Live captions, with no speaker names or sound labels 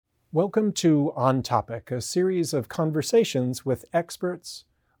Welcome to On Topic, a series of conversations with experts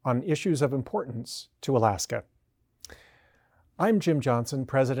on issues of importance to Alaska. I'm Jim Johnson,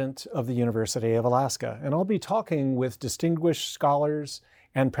 president of the University of Alaska, and I'll be talking with distinguished scholars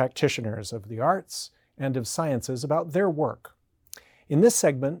and practitioners of the arts and of sciences about their work. In this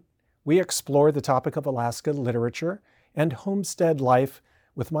segment, we explore the topic of Alaska literature and homestead life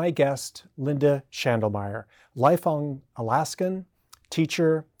with my guest, Linda Shandelmeyer, lifelong Alaskan,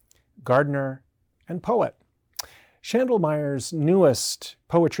 teacher, gardener, and poet. Shandelmeyer's newest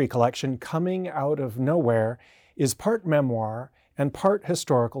poetry collection, Coming Out of Nowhere, is part memoir and part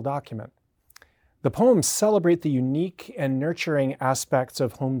historical document. The poems celebrate the unique and nurturing aspects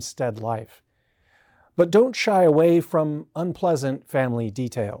of homestead life, but don't shy away from unpleasant family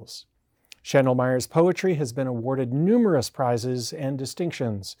details. Shandelmeyer's poetry has been awarded numerous prizes and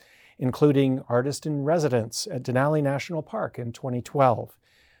distinctions, including Artist in Residence at Denali National Park in 2012,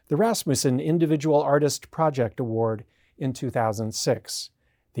 the Rasmussen Individual Artist Project Award in 2006,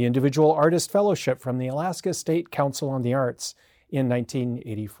 the Individual Artist Fellowship from the Alaska State Council on the Arts in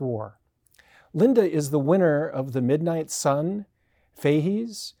 1984. Linda is the winner of the Midnight Sun,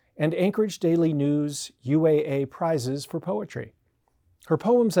 Fahey's, and Anchorage Daily News UAA prizes for poetry. Her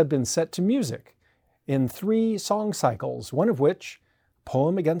poems have been set to music in 3 song cycles, one of which,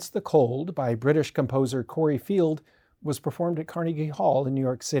 Poem Against the Cold by British composer Corey Field, was performed at Carnegie Hall in New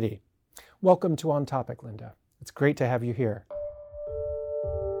York City. Welcome to On Topic, Linda. It's great to have you here.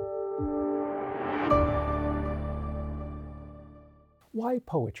 Why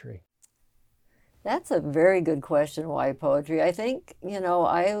poetry? That's a very good question, why poetry? I think,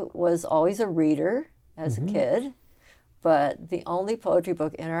 I was always a reader as a kid, but the only poetry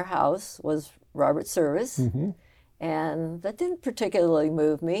book in our house was Robert Service, and that didn't particularly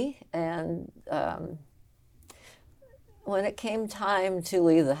move me. And when it came time to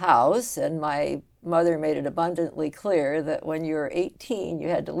leave the house, and my mother made it abundantly clear that when you were 18, you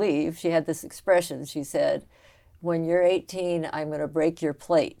had to leave, she had this expression. She said, "When you're 18, I'm going to break your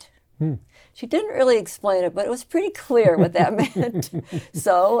plate." She didn't really explain it, but it was pretty clear what that meant.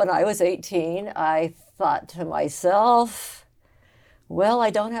 So when I was 18, I thought to myself, well,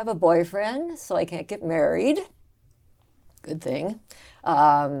 I don't have a boyfriend, so I can't get married. Good thing.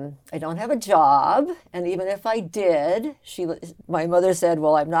 I don't have a job, and even if I did, my mother said,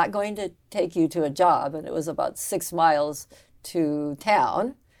 well, I'm not going to take you to a job, and it was about 6 miles to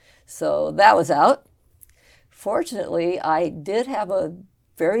town, so that was out. Fortunately, I did have a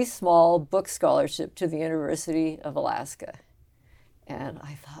very small book scholarship to the University of Alaska, and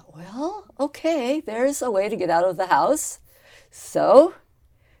I thought, well, okay, there's a way to get out of the house. So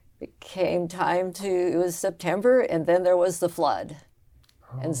it came time it was September, and then there was the flood.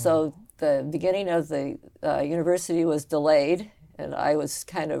 And so the beginning of the university was delayed, and I was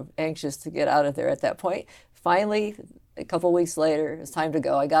kind of anxious to get out of there at that point. Finally, a couple weeks later, it was time to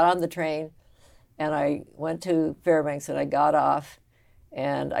go. I got on the train, and I went to Fairbanks, and I got off,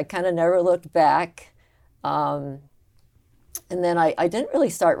 and I kind of never looked back. And then I didn't really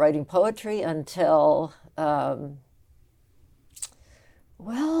start writing poetry until,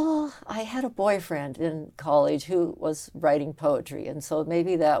 I had a boyfriend in college who was writing poetry, and so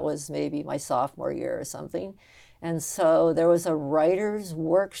maybe that was my sophomore year or something. And so there was a writer's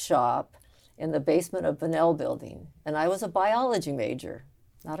workshop in the basement of Bunnell Building, and I was a biology major.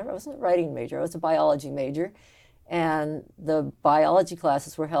 I wasn't a writing major, I was a biology major, and the biology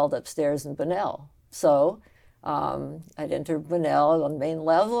classes were held upstairs in Bunnell. So I'd enter Bunnell on the main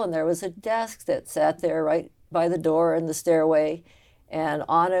level, and there was a desk that sat there right by the door in the stairway, and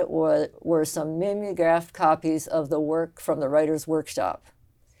on it were some mimeographed copies of the work from the writer's workshop.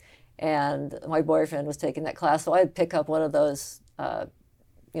 And my boyfriend was taking that class, so I'd pick up one of those,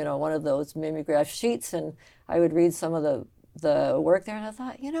 mimeographed sheets, and I would read some of the work there, and I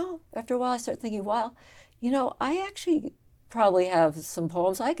thought, after a while I started thinking, I actually probably have some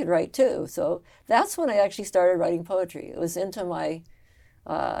poems I could write too. So that's when I actually started writing poetry. It was into my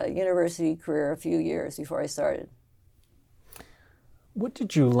university career a few years before I started. What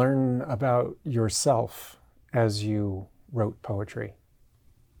did you learn about yourself as you wrote poetry?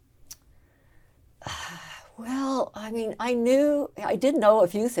 Well, I did know a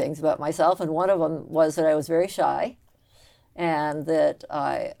few things about myself, and one of them was that I was very shy, and that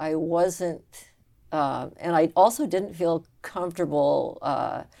I wasn't, and I also didn't feel comfortable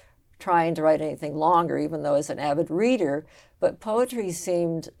trying to write anything longer, even though I was an avid reader, but poetry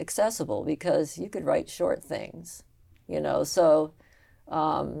seemed accessible because you could write short things, so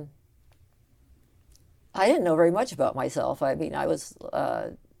I didn't know very much about myself. I was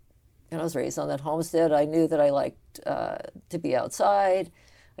raised on that homestead. I knew that I liked to be outside.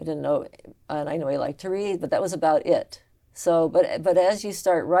 I didn't know, and I know he liked to read, but that was about it. So, but as you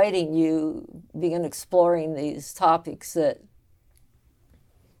start writing, you begin exploring these topics that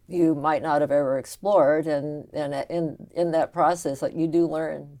you might not have ever explored, and in that process, like, you do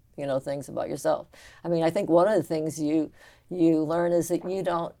learn, things about yourself. I mean, I think one of the things you learn is that you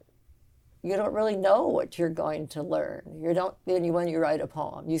don't really know what you're going to learn. When you write a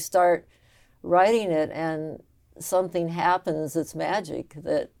poem, you start writing it, and something happens that's magic.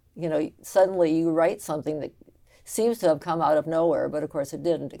 That suddenly you write something that seems to have come out of nowhere, but of course it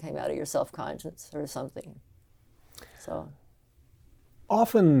didn't. It came out of your self-conscious or something. So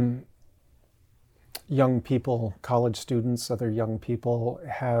often young people, college students, other young people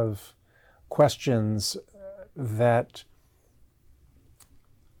have questions that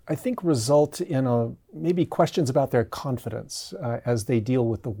I think result in maybe questions about their confidence as they deal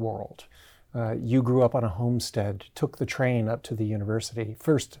with the world. You grew up on a homestead, took the train up to the university,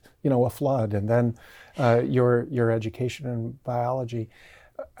 first, a flood, and then your education in biology.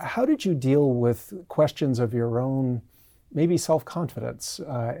 How did you deal with questions of your own, maybe self-confidence,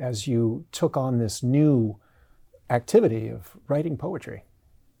 as you took on this new activity of writing poetry?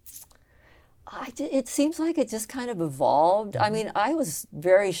 It seems like it just kind of evolved. I mean, I was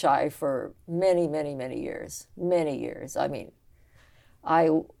very shy for many, many, many years. Many years. I mean, I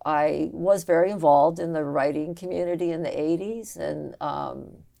was very involved in the writing community in the 80s, and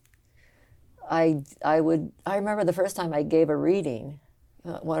I remember the first time I gave a reading.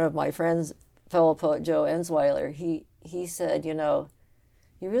 One of my friends, fellow poet Joe Ensweiler, he said, you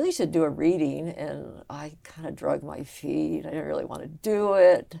really should do a reading, and I kind of drug my feet. I didn't really want to do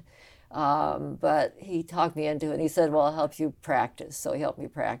it, but he talked me into it. And he said, "Well, I'll help you practice." So he helped me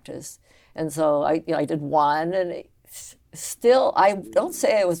practice, and so I did one, and still, I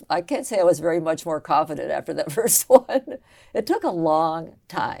can't say I was very much more confident after that first one. It took a long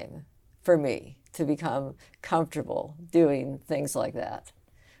time for me to become comfortable doing things like that.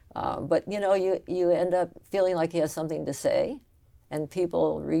 But you end up feeling like you have something to say, and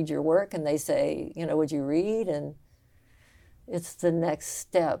people read your work and they say, would you read? And it's the next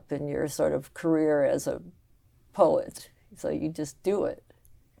step in your sort of career as a poet. So you just do it.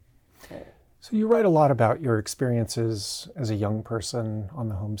 So you write a lot about your experiences as a young person on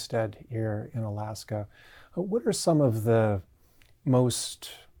the homestead here in Alaska. What are some of the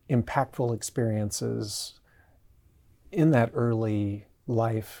most impactful experiences in that early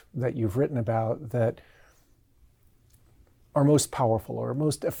life that you've written about that are most powerful or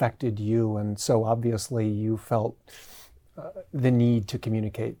most affected you, and so obviously you felt the need to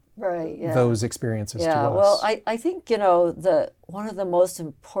communicate those experiences to us? Yeah, well, I think, one of the most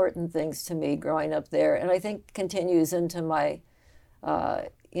important things to me growing up there, and I think continues into my,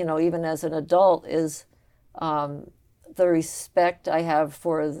 even as an adult, is the respect I have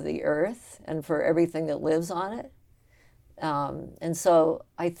for the earth and for everything that lives on it. And so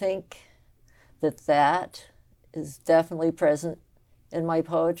I think that is definitely present in my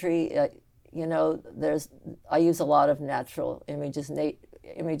poetry. I use a lot of natural images,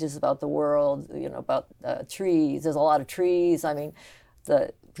 images about the world, about trees. There's a lot of trees. I mean,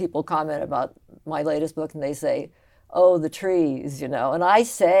 the people comment about my latest book and they say, "Oh, the trees," and I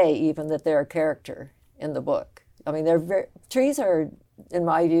say even that they're a character in the book. I mean, trees are, in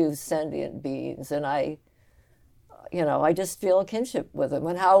my view, sentient beings, and I just feel a kinship with them.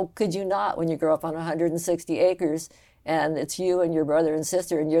 And how could you not when you grow up on 160 acres and it's you and your brother and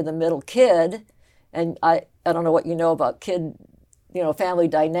sister and you're the middle kid? And I don't know what you know about family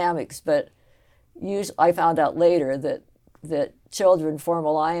dynamics, but I found out later that children form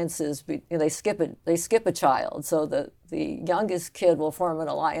alliances. They skip a child, so the youngest kid will form an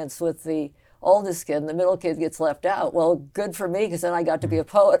alliance with the oldest kid, and the middle kid gets left out. Well, good for me, because then I got to be a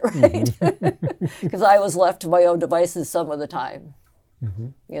poet, right? Because I was left to my own devices some of the time,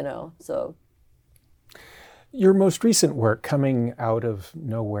 so. Your most recent work, Coming Out of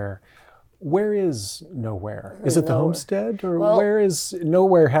Nowhere, where is nowhere? Is it the homestead? Or where is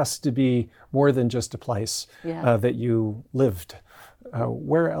nowhere? Has to be more than just a place that you lived.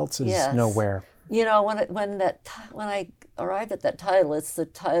 Where else is nowhere? When I arrived at that title, it's the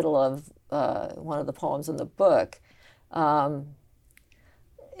title of one of the poems in the book.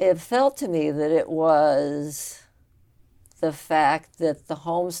 It felt to me that it was the fact that the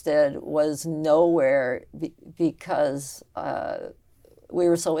homestead was nowhere because we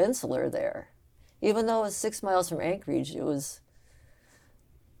were so insular there. Even though it was 6 miles from Anchorage, it was,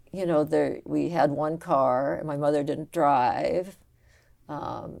 we had one car, and my mother didn't drive.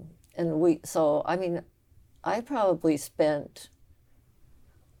 I probably spent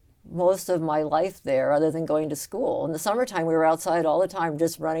most of my life there other than going to school. In the summertime, we were outside all the time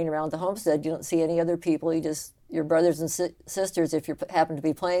just running around the homestead. You don't see any other people. You just, your brothers and sisters if you happen to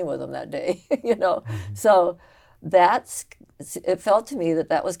be playing with them that day, you know. Mm-hmm. So it felt to me that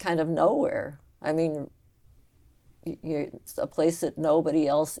that was kind of nowhere. I mean, it's a place that nobody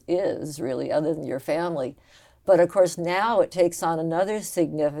else is really other than your family. But of course now it takes on another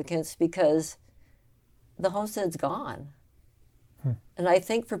significance because the homestead's gone. And I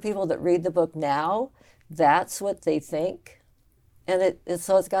think for people that read the book now, that's what they think. And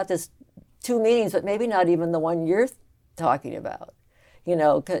so it's got this two meanings, but maybe not even the one you're talking about, you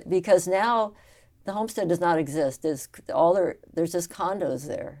know, because now the homestead does not exist. There's just condos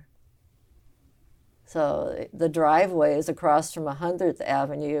there. So the driveway is across from 100th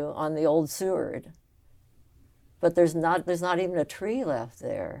Avenue on the old Seward. But there's not even a tree left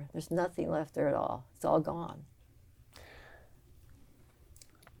there. There's nothing left there at all. It's all gone.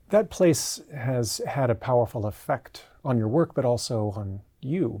 That place has had a powerful effect on your work, but also on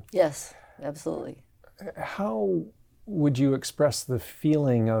you. Yes, absolutely. How would you express the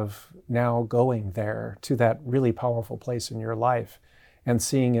feeling of now going there to that really powerful place in your life and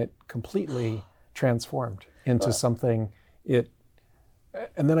seeing it completely transformed into something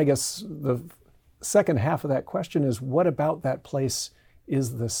and then I guess the second half of that question is, what about that place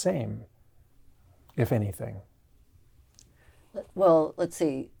is the same, if anything? Well, let's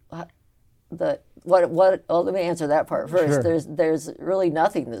see. Let me answer that part first. Sure. There's really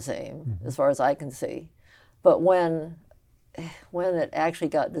nothing the same as far as I can see. But when it actually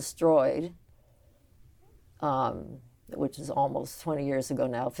got destroyed, which is almost 20 years ago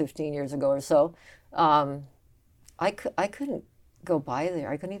now, 15 years ago or so, I couldn't go by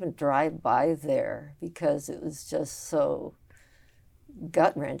there. I couldn't even drive by there because it was just so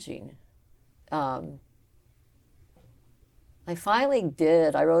gut-wrenching. I finally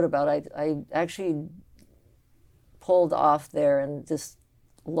did. I wrote about it. I actually pulled off there and just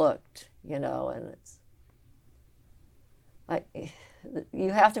looked, you know, and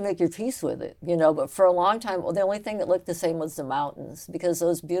you have to make your peace with it, you know, but for a long time, the only thing that looked the same was the mountains because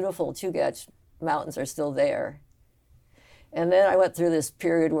those beautiful Chugach mountains are still there. And then I went through this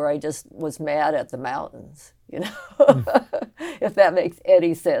period where I just was mad at the mountains, you know, if that makes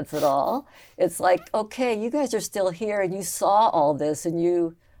any sense at all. It's like, okay, you guys are still here and you saw all this and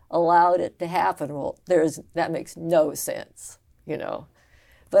you allowed it to happen. Well, that makes no sense, you know.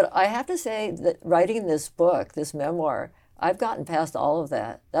 But I have to say that writing this book, this memoir, I've gotten past all of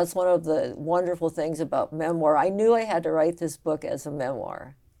that. That's one of the wonderful things about memoir. I knew I had to write this book as a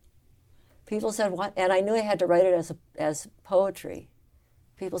memoir. People said, "What?" And I knew I had to write it as poetry.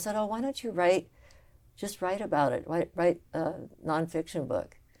 People said, "Oh, why don't you just write about it, write a nonfiction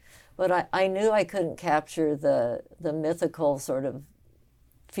book?" But I knew I couldn't capture the mythical sort of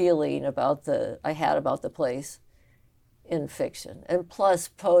feeling I had about the place in fiction. And plus,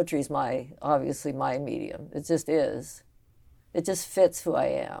 poetry is obviously my medium. It just is. It just fits who I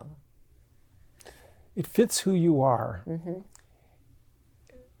am. It fits who you are. Mm-hmm.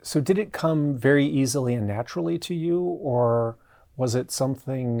 So did it come very easily and naturally to you, or was it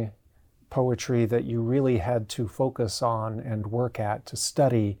something, poetry, that you really had to focus on and work at, to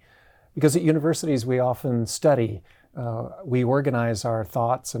study? Because at universities we often study. We organize our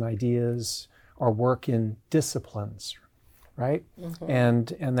thoughts and ideas, our work in disciplines, right? Mm-hmm.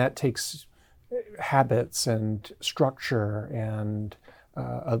 And that takes habits and structure and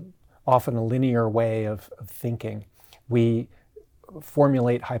often a linear way of thinking. We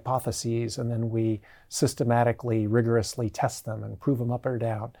formulate hypotheses and then we systematically, rigorously test them and prove them up or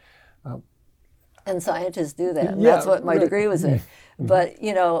down. And scientists do that. And yeah, that's what my degree was in. Mm-hmm. But,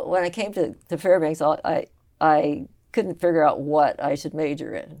 you know, when I came to Fairbanks, I couldn't figure out what I should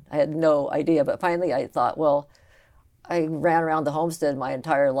major in. I had no idea. But finally I thought, well, I ran around the homestead my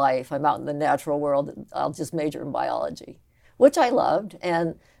entire life. I'm out in the natural world. I'll just major in biology, which I loved.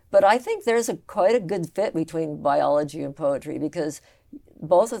 But I think there's quite a good fit between biology and poetry because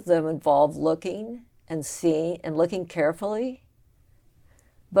both of them involve looking and seeing and looking carefully.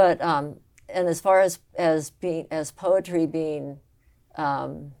 But and as far as poetry being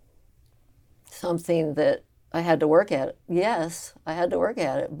something that I had to work at, yes, I had to work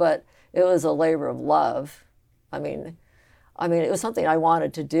at it, but it was a labor of love. I mean, it was something I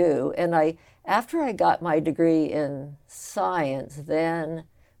wanted to do. And after I got my degree in science, then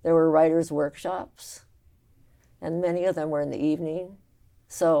there were writers' workshops, and many of them were in the evening.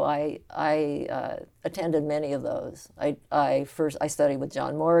 So I attended many of those. I studied with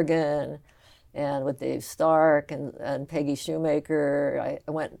John Morgan and with Dave Stark and Peggy Shoemaker.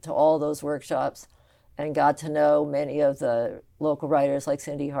 I went to all those workshops. and got to know many of the local writers like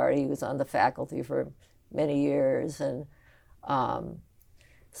Cindy Hardy, who was on the faculty for many years. And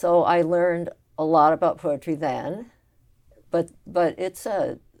so I learned a lot about poetry then, but there's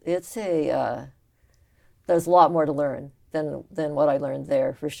a lot more to learn than what I learned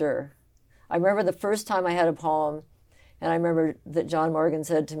there, for sure. I remember the first time I had a poem, and I remember that John Morgan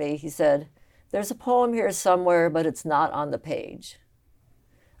said to me, he said, "There's a poem here somewhere, but it's not on the page."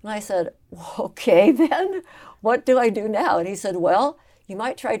 And I said, well, okay, then what do I do now? And he said, well, you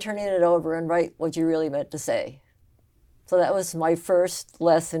might try turning it over and write what you really meant to say. So that was my first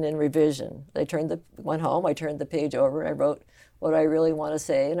lesson in revision. Went home, I turned the page over, and I wrote what I really want to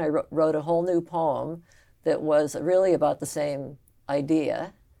say, and I wrote a whole new poem that was really about the same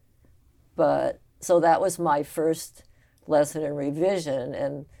idea. So that was my first lesson in revision,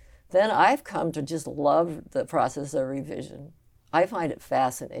 and then I've come to just love the process of revision. I find it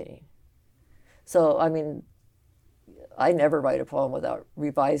fascinating. So, I mean, I never write a poem without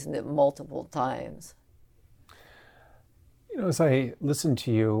revising it multiple times. You know, as I listen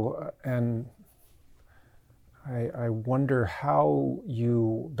to you, and I wonder how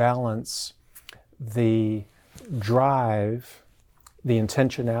you balance the drive, the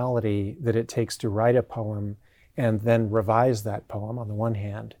intentionality that it takes to write a poem and then revise that poem on the one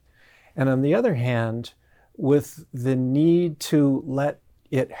hand, and on the other hand, with the need to let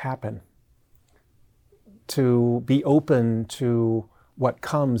it happen, to be open to what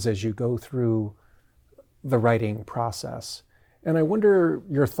comes as you go through the writing process. And I wonder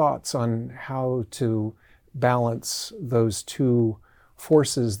your thoughts on how to balance those two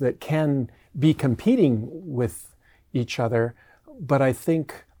forces that can be competing with each other, but I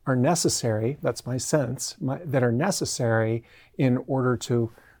think are necessary, that's my sense, that are necessary in order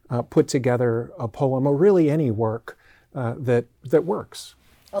to put together a poem or really any work that works.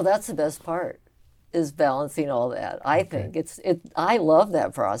 Oh, that's the best part, is balancing all that. I think I love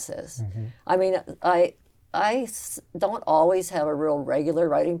that process. Mm-hmm. I mean, I don't always have a real regular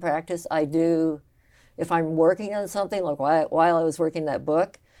writing practice. I do, if I'm working on something, like while I was working that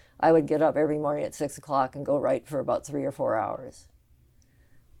book, I would get up every morning at 6 o'clock and go write for about 3 or 4 hours.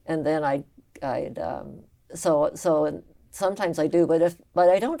 And then so sometimes I do, but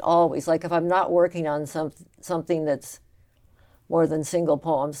I don't always. Like if I'm not working on something that's more than single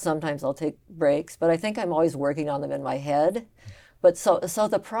poems, sometimes I'll take breaks, but I think I'm always working on them in my head. But so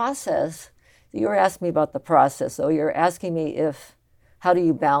the process, you were asking me about the process, so you're asking me how do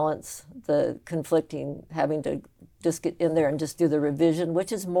you balance the conflicting, having to just get in there and just do the revision,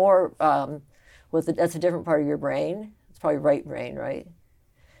 which is more, that's a different part of your brain. It's probably right brain, right?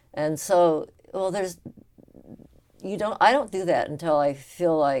 And so, well, I don't do that until I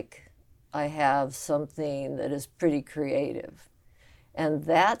feel like I have something that is pretty creative. And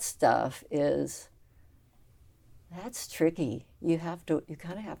that stuff that's tricky. You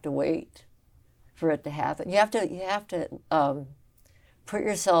kind of have to wait for it to happen. You have to put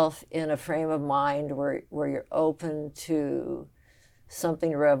yourself in a frame of mind where you're open to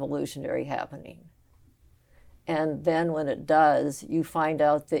something revolutionary happening. And then when it does, you find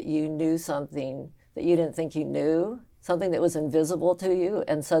out that you knew something that you didn't think you knew, something that was invisible to you,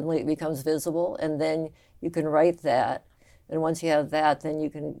 and suddenly it becomes visible, and then you can write that. And once you have that, then you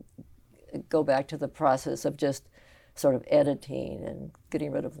can go back to the process of just sort of editing and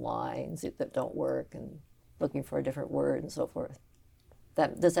getting rid of lines that don't work and looking for a different word and so forth.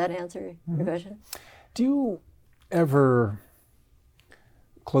 Does that answer your question? Do you ever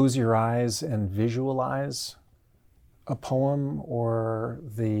close your eyes and visualize a poem or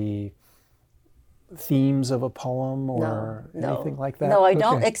the themes of a poem or anything like that? No, I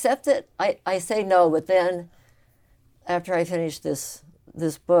don't, except that I say no, but then after I finish this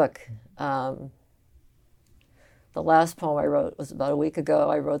book, the last poem I wrote was about a week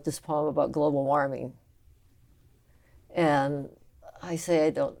ago. I wrote this poem about global warming. And I say I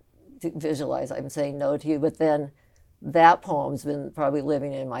don't visualize, I'm saying no to you, but then that poem's been probably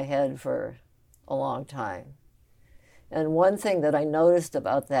living in my head for a long time. And one thing that I noticed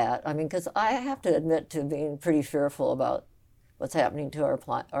about that, I mean, because I have to admit to being pretty fearful about what's happening to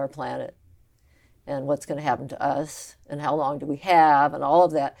our planet and what's going to happen to us and how long do we have and all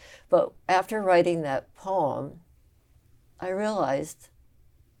of that. But after writing that poem, I realized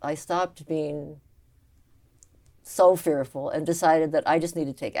I stopped being so fearful and decided that I just need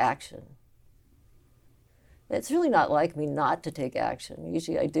to take action. It's really not like me not to take action.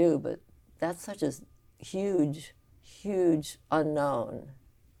 Usually I do, but that's such a huge unknown.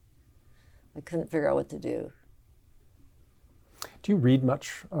 I couldn't figure out what to do. Do you read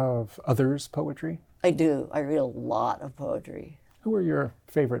much of others' poetry? I do. I read a lot of poetry. Who are your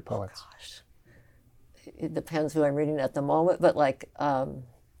favorite poets? Oh, gosh. it depends who I'm reading at the moment, but like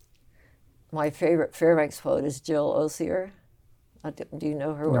my favorite Fairbanks poet is Jill Osier. Do you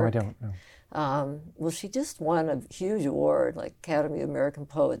know her work? No, I don't know. Well, she just won a huge award, like Academy of American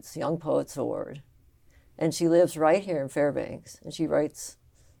Poets, Young Poets Award. And she lives right here in Fairbanks, and she writes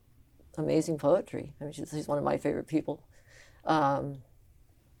amazing poetry. I mean, she's one of my favorite people.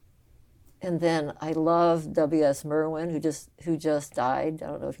 And then I love W.S. Merwin, who just died. I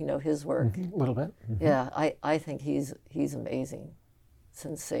don't know if you know his work. A little bit. Mm-hmm. Yeah, I think he's amazing,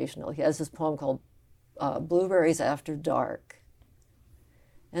 sensational. He has this poem called Blueberries After Dark.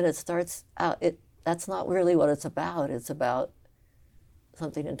 And it starts out, that's not really what it's about. It's about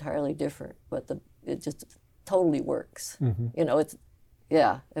something entirely different, but it just totally works. Mm-hmm. You know,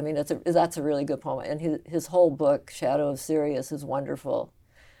 I mean, that's a really good poem. And his whole book, Shadow of Sirius, is wonderful.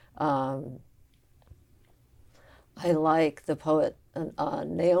 I like the poet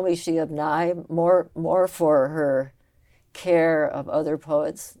Naomi Shihab Nye more for her care of other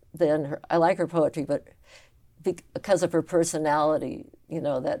poets than her. I like her poetry, but because of her personality, you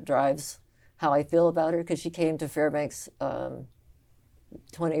know, that drives how I feel about her. Because she came to Fairbanks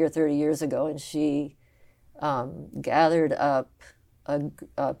 20 or 30 years ago, and she gathered up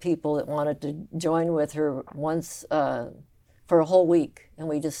people that wanted to join with her once for a whole week, and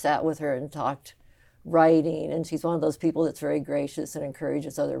we just sat with her and talked writing. And she's one of those people that's very gracious and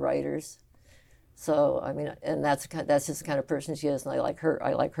encourages other writers. So I mean, and that's just the kind of person she is, and I like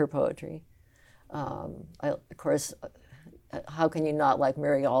her poetry. Of course, how can you not like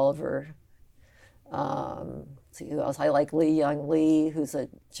Mary Oliver? See who else? I like Li Young Lee, who's a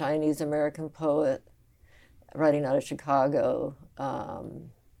Chinese American poet writing out of Chicago.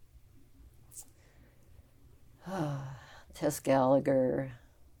 Tess Gallagher.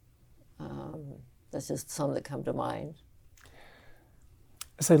 That's just some that come to mind.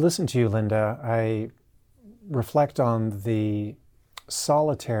 As I listen to you, Linda, I reflect on the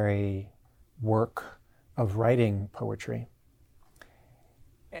solitary work of writing poetry.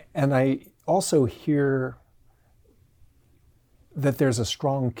 And I also hear that there's a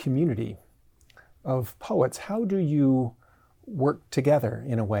strong community of poets. How do you work together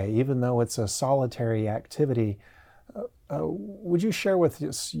in a way, even though it's a solitary activity? Would you share with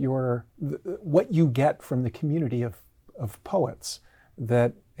us what you get from the community of poets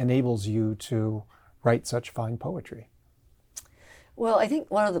that enables you to write such fine poetry? Well, I think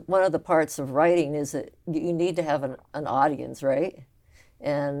one of the parts of writing is that you need to have an audience, right?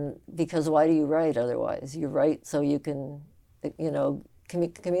 And because why do you write otherwise? You write so you can, you know,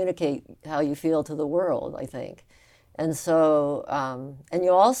 communicate how you feel to the world, I think. And so, and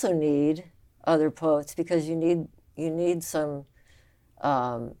you also need other poets because you need some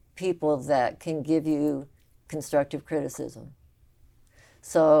people that can give you constructive criticism.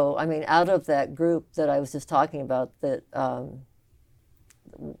 So, I mean, out of that group that I was just talking about that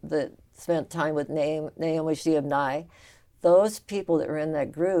spent time with Naomi Shihab Nye, those people that were in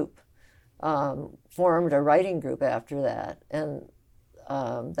that group formed a writing group after that. And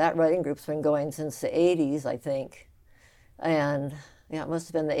that writing group's been going since the 80s, I think. And yeah, it must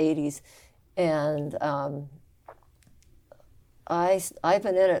have been the 80s. And I've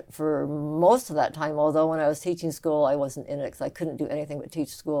been in it for most of that time, although when I was teaching school, I wasn't in it because I couldn't do anything but teach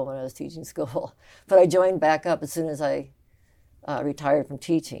school when I was teaching school. But I joined back up as soon as I retired from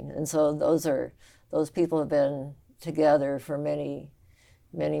teaching. And so those people have been together for many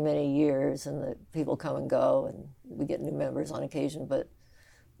years, and the people come and go, and we get new members on occasion. But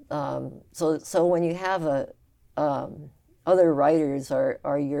so when you have other writers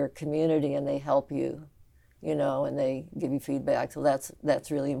are your community, and they help you, you know, and they give you feedback. So that's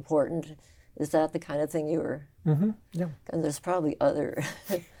really important. Is that the kind of thing you were? Mm-hmm. Yeah. And there's probably other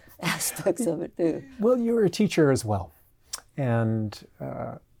aspects of it too. Well, you were a teacher as well, and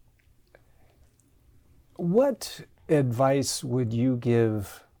what advice would you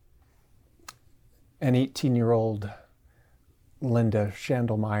give an 18-year-old Linda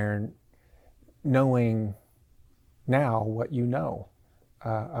Schandelmeyer, knowing now what you know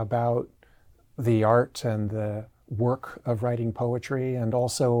about the art and the work of writing poetry, and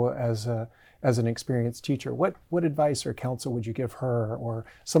also as an experienced teacher? What advice or counsel would you give her or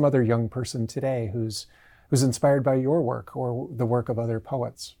some other young person today who's inspired by your work or the work of other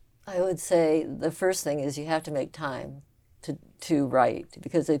poets? I would say the first thing is you have to make time to write,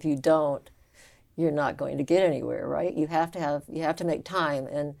 because if you don't, you're not going to get anywhere, right? You have to make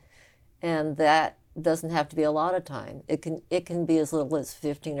time, and that doesn't have to be a lot of time. It can be as little as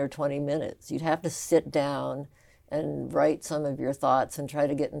 15 or 20 minutes. You'd have to sit down and write some of your thoughts and try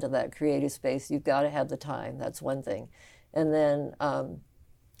to get into that creative space. You've got to have the time. That's one thing. And then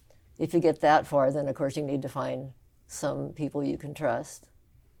if you get that far, then of course you need to find some people you can trust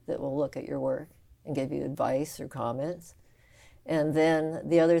that will look at your work and give you advice or comments. And then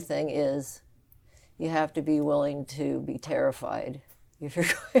the other thing is you have to be willing to be terrified if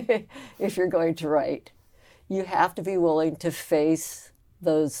you're going to write. You have to be willing to face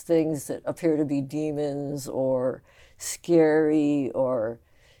those things that appear to be demons or scary, or,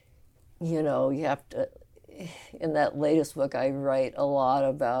 you know, you have to, in that latest book I write a lot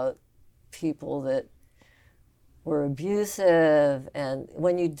about people that were abusive, and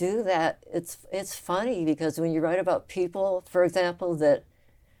when you do that, it's funny because when you write about people, for example, that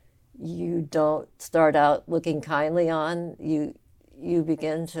you don't start out looking kindly on, you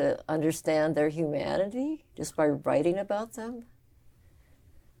begin to understand their humanity just by writing about them.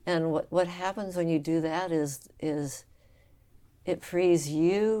 And what happens when you do that is it frees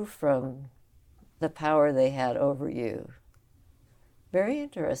you from the power they had over you. Very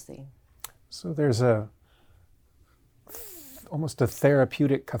interesting. So there's almost a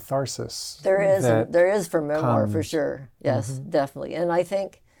therapeutic catharsis. There is for memoir, for sure. Yes, definitely. And I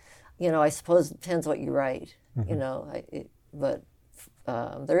think, you know, I suppose it depends what you write, you know, but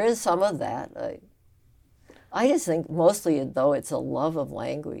there is some of that. I just think mostly, though, it's a love of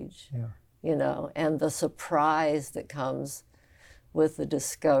language, you know, and the surprise that comes with the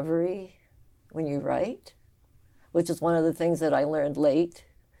discovery when you write, which is one of the things that I learned late.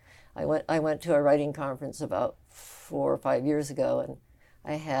 I went to a writing conference about 4 or 5 years ago, and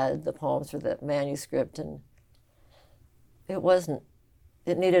I had the poems for the manuscript, and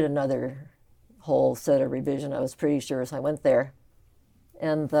it needed another whole set of revision, I was pretty sure, so I went there.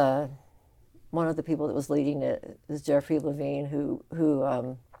 And one of the people that was leading it is Jeffrey Levine, who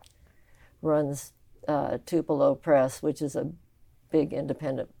runs Tupelo Press, which is a big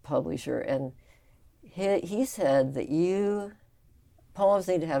independent publisher, and he said that poems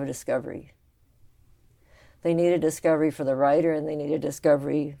need to have a discovery. They need a discovery for the writer, and they need a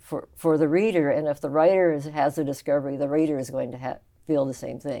discovery for the reader. And if the writer has a discovery, the reader is going to feel the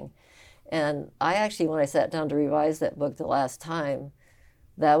same thing. And I actually, when I sat down to revise that book the last time,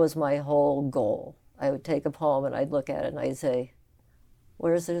 that was my whole goal. I would take a poem and I'd look at it and I'd say,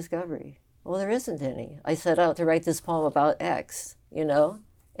 where's the discovery? Well, there isn't any. I set out to write this poem about X, you know,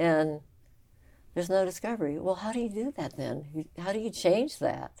 and there's no discovery. Well, how do you do that then? How do you change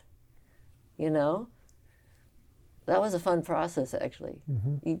that? You know? That was a fun process, actually.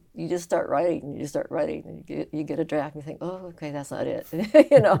 You just start writing, and you get a draft, and you think, oh, okay, that's not it,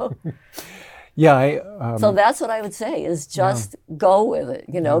 you know? Yeah. So that's what I would say, is just go with it,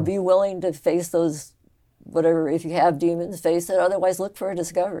 you know, be willing to face those, whatever, if you have demons, face it, otherwise look for a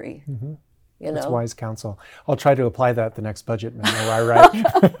discovery. You know? That's wise counsel. I'll try to apply that the next budget memo I write.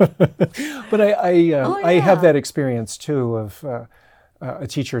 But I have that experience too of a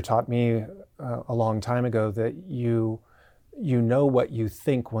teacher taught me a long time ago that you know what you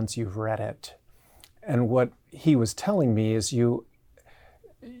think once you've read it. And what he was telling me is you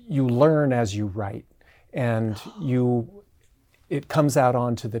learn as you write, and it comes out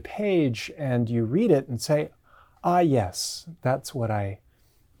onto the page and you read it and say, yes, that's what I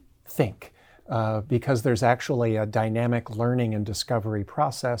think. Because there's actually a dynamic learning and discovery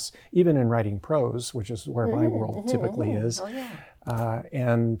process, even in writing prose, which is where my world typically is.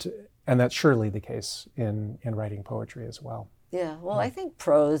 And that's surely the case in writing poetry as well. Yeah, well, I think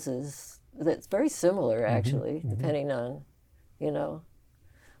prose that's very similar, actually, depending on, you know,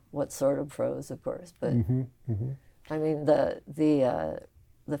 what sort of prose, of course. But I mean, the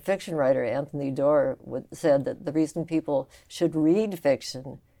fiction writer Anthony Doerr said that the reason people should read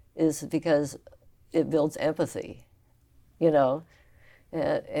fiction is because it builds empathy, you know,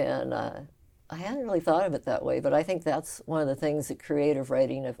 and I hadn't really thought of it that way, but I think that's one of the things that creative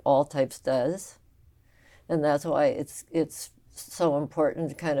writing of all types does, and that's why it's so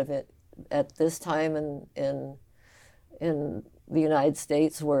important, kind of at this time in the United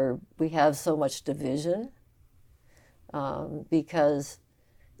States where we have so much division, because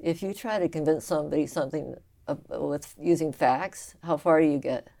if you try to convince somebody something with using facts, how far do you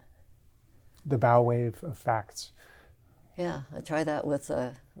get? The bow wave of facts. Yeah, I try that with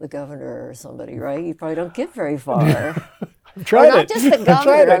the governor or somebody, right? You probably don't get very far. I've tried not it. just the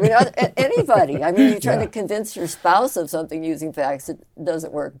governor. I mean, anybody. I mean, you try to convince your spouse of something using facts, it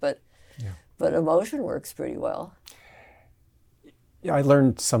doesn't work, but emotion works pretty well. Yeah, I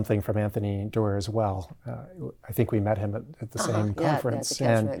learned something from Anthony Doerr as well. I think we met him at the same conference.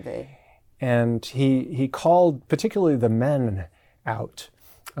 Yeah, at the and he called particularly the men out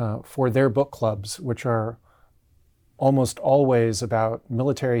for their book clubs, which are almost always about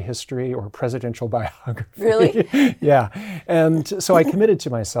military history or presidential biography. Really? Yeah. And so I committed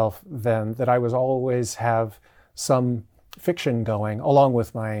to myself then that I was always have some fiction going along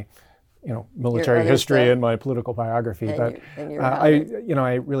with my, military history stuff. And my political biography. And But your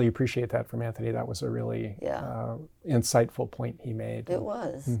I really appreciate that from Anthony. That was a really insightful point he made. It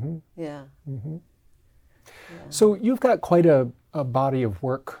was. Mm-hmm. Yeah. Mm-hmm. Yeah. So you've got quite a body of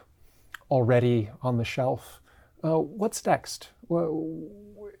work already on the shelf. What's next?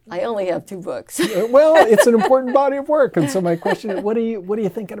 I only have 2 books. Well, it's an important body of work, and so my question is, what are you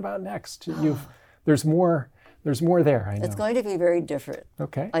thinking about next? There's more there. I know it's going to be very different.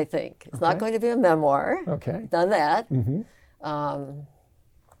 Okay. I think it's not going to be a memoir. Okay. Done that. Mm-hmm.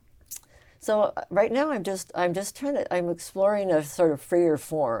 So right now I'm exploring a sort of freer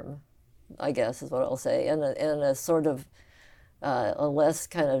form, I guess is what I'll say, and a sort of a less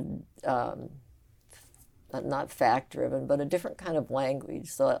kind of not fact-driven, but a different kind of language.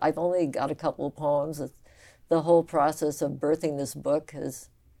 So I've only got a couple of poems. The whole process of birthing this book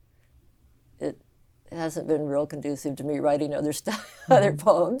hasn't been real conducive to me writing other stuff, other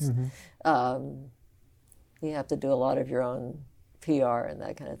poems. Mm-hmm. You have to do a lot of your own PR and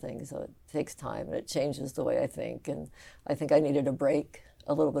that kind of thing, so it takes time and it changes the way I think. And I think I needed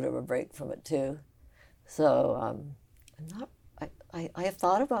a little bit of a break from it too. So I have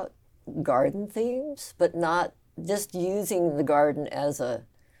thought about garden themes, but not just using the garden as a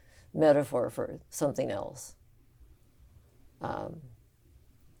metaphor for something else.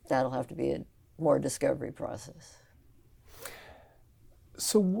 That'll have to be a more discovery process.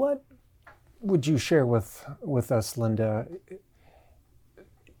 So what would you share with us, Linda,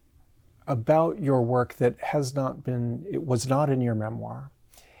 about your work that it was not in your memoir,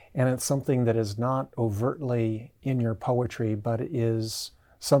 and it's something that is not overtly in your poetry, but is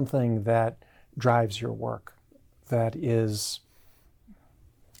something that drives your work, that is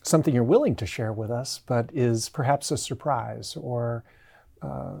something you're willing to share with us, but is perhaps a surprise or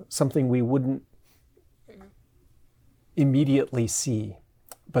something we wouldn't immediately see,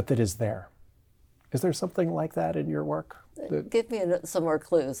 but that is there. Is there something like that in your work? Give me some more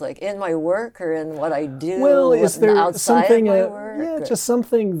clues, like in my work or in what I do. Well, is there outside something? Of my work, yeah, just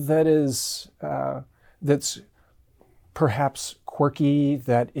something that is that's perhaps quirky.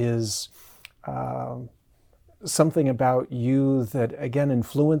 That is something about you that again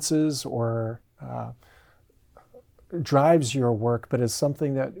influences or drives your work, but is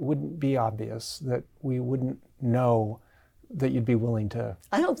something that wouldn't be obvious, that we wouldn't know, that you'd be willing to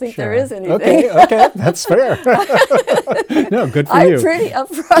I don't think share. there is anything. Okay, that's fair. No, good for you. I'm pretty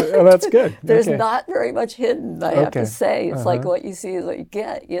upfront. Oh, that's good. There's Okay. not very much hidden, I have to say. It's like what you see is what you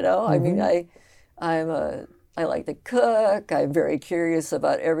get, I mean, I like to cook. I'm very curious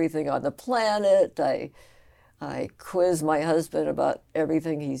about everything on the planet. I quiz my husband about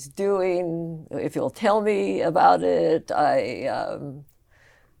everything he's doing, if he'll tell me about it. I'm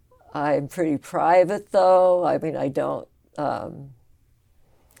pretty private, though. I mean, I don't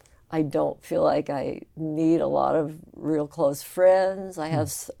feel like I need a lot of real close friends. I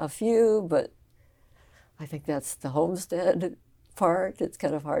have a few, but I think that's the homestead part. It's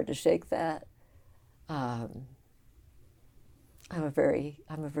kind of hard to shake that. I'm a very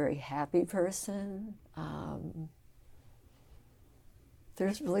happy person.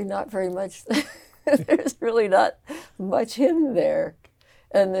 There's really not very much. There's really not much hidden there.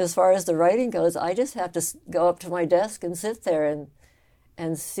 And as far as the writing goes, I just have to go up to my desk and sit there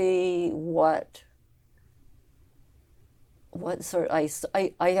and see what sort. I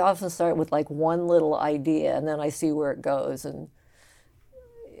often start with like one little idea, and then I see where it goes. And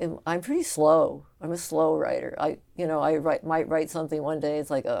I'm pretty slow. I'm a slow writer. Might write something one day.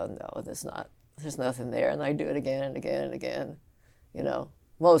 It's like, oh no, there's nothing there, and I do it again and again and again.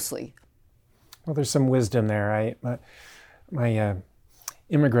 Mostly. Well, there's some wisdom there. My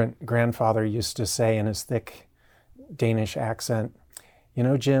immigrant grandfather used to say in his thick Danish accent,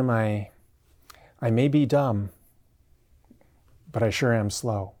 Jim, I may be dumb, but I sure am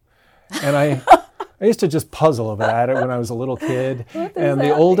slow. And I used to just puzzle at it when I was a little kid. And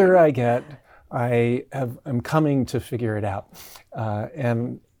the older I get, I'm coming to figure it out.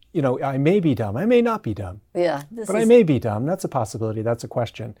 I may be dumb. I may not be dumb. Yeah. I may be dumb. That's a possibility. That's a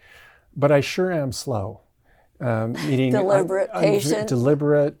question. But I sure am slow. Meaning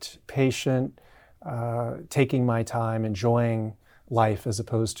deliberate, patient, taking my time, enjoying life as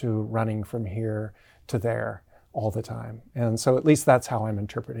opposed to running from here to there all the time. And so at least that's how I'm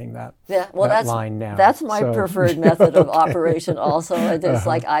interpreting that, that's line now. That's my preferred method of operation also. It's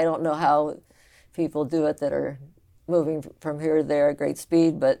like, I don't know how people do it that are moving from here to there at great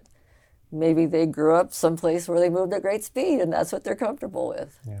speed, but maybe they grew up someplace where they moved at great speed and that's what they're comfortable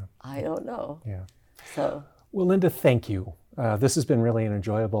with. Yeah. I don't know. Yeah. So, well, Linda, thank you. This has been really an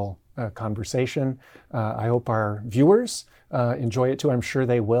enjoyable conversation. I hope our viewers enjoy it too. I'm sure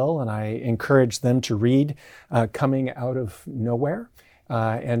they will, and I encourage them to read Coming Out of Nowhere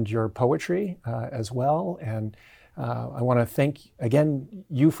and your poetry as well. And I want to thank, again,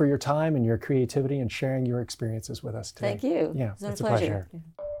 you for your time and your creativity and sharing your experiences with us today. Thank you. Yeah, it's been it's a a pleasure. pleasure.